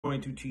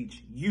going to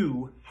teach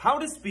you how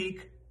to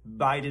speak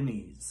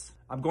Bidenese.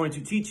 I'm going to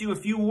teach you a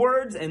few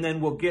words, and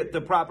then we'll get the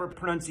proper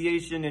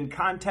pronunciation and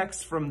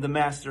context from the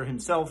master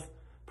himself,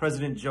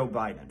 President Joe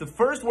Biden. The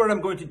first word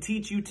I'm going to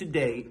teach you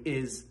today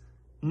is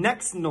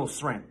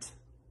nexnosrent.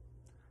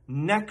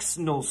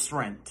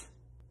 Nexnosrent.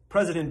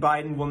 President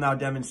Biden will now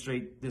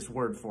demonstrate this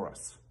word for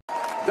us.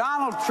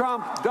 Donald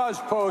Trump does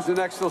pose an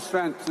excellent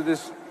threat to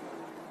this.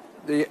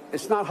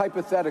 It's not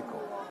hypothetical.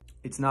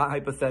 It's not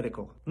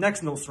hypothetical.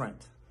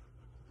 Nexnosrent.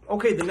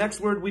 Okay, the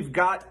next word we've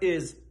got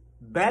is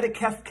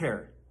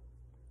badikefker.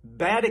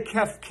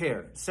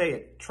 Badikefker. Say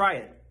it. Try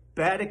it.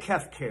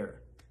 Badikefker.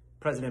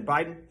 President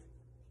Biden.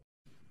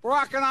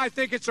 Barack and I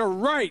think it's a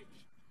right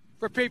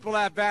for people to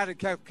have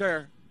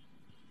badikefker.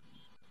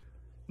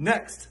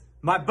 Next,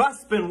 my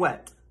butt's been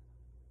wet.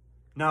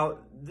 Now,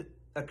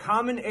 a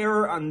common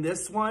error on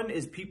this one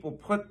is people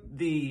put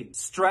the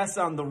stress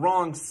on the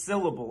wrong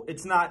syllable.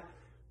 It's not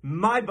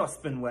my butt's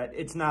been wet.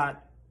 It's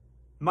not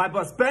my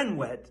butt's been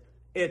wet.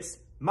 It's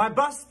my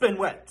butt's been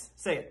wet.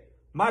 Say it.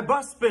 My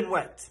butt's been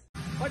wet.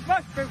 My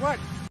butt's been wet.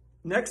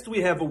 Next,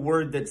 we have a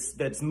word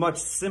that's much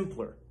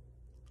simpler.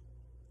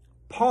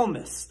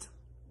 Palmist.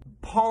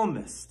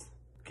 Palmist.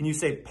 Can you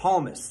say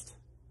palmist?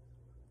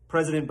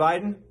 President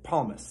Biden,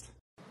 palmist.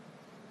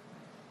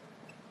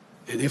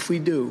 And if we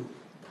do,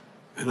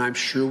 and I'm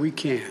sure we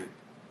can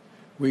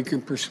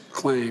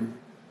proclaim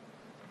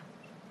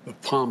the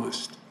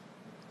palmist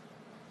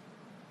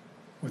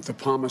with the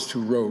palmist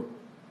who wrote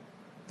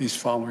these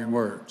following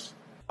words.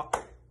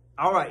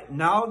 All right,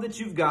 now that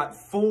you've got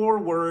 4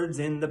 words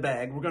in the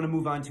bag, we're going to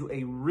move on to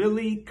a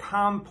really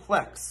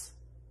complex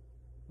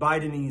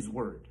Bidenese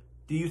word.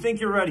 Do you think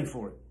you're ready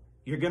for it?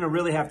 You're going to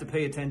really have to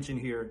pay attention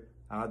here.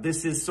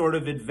 This is sort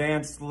of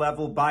advanced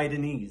level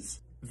Bidenese.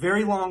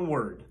 Very long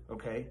word,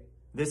 okay?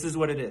 This is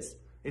what it is.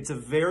 It's a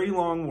very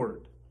long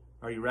word.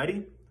 Are you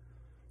ready?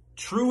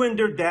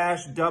 Truender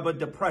dash dubba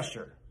de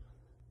pressure.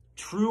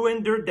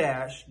 Truender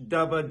dash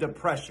dubba de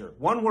pressure.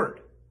 One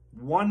word.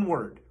 One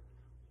word.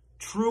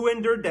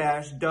 Truender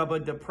dash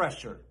dubba de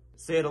pressure.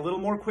 Say it a little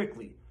more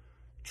quickly.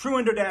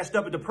 Truender dash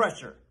dubba de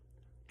pressure.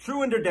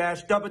 Truender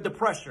dash dubba de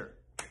pressure.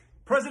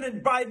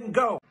 President Biden,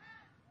 go.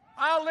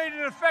 I'll lead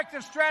an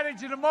effective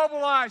strategy to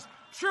mobilize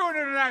true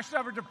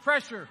international effort to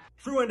pressure.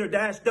 Truender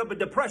dash dubba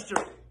de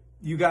pressure.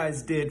 You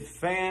guys did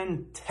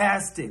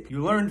fantastic.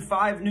 You learned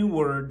 5 new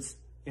words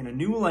in a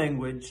new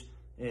language,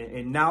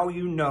 and now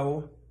you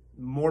know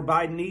more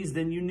Bidenese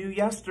than you knew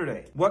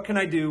yesterday. What can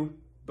I do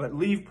but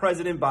leave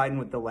President Biden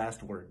with the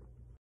last word?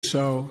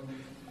 So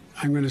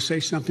I'm going to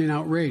say something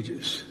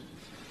outrageous.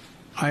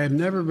 I have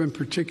never been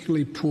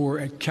particularly poor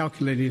at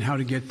calculating how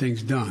to get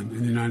things done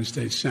in the United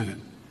States Senate.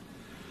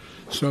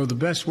 So the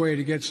best way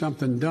to get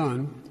something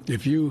done,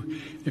 if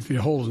it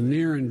holds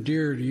near and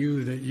dear to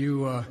you that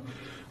you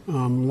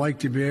like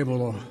to be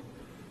able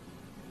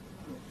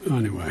to,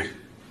 anyway,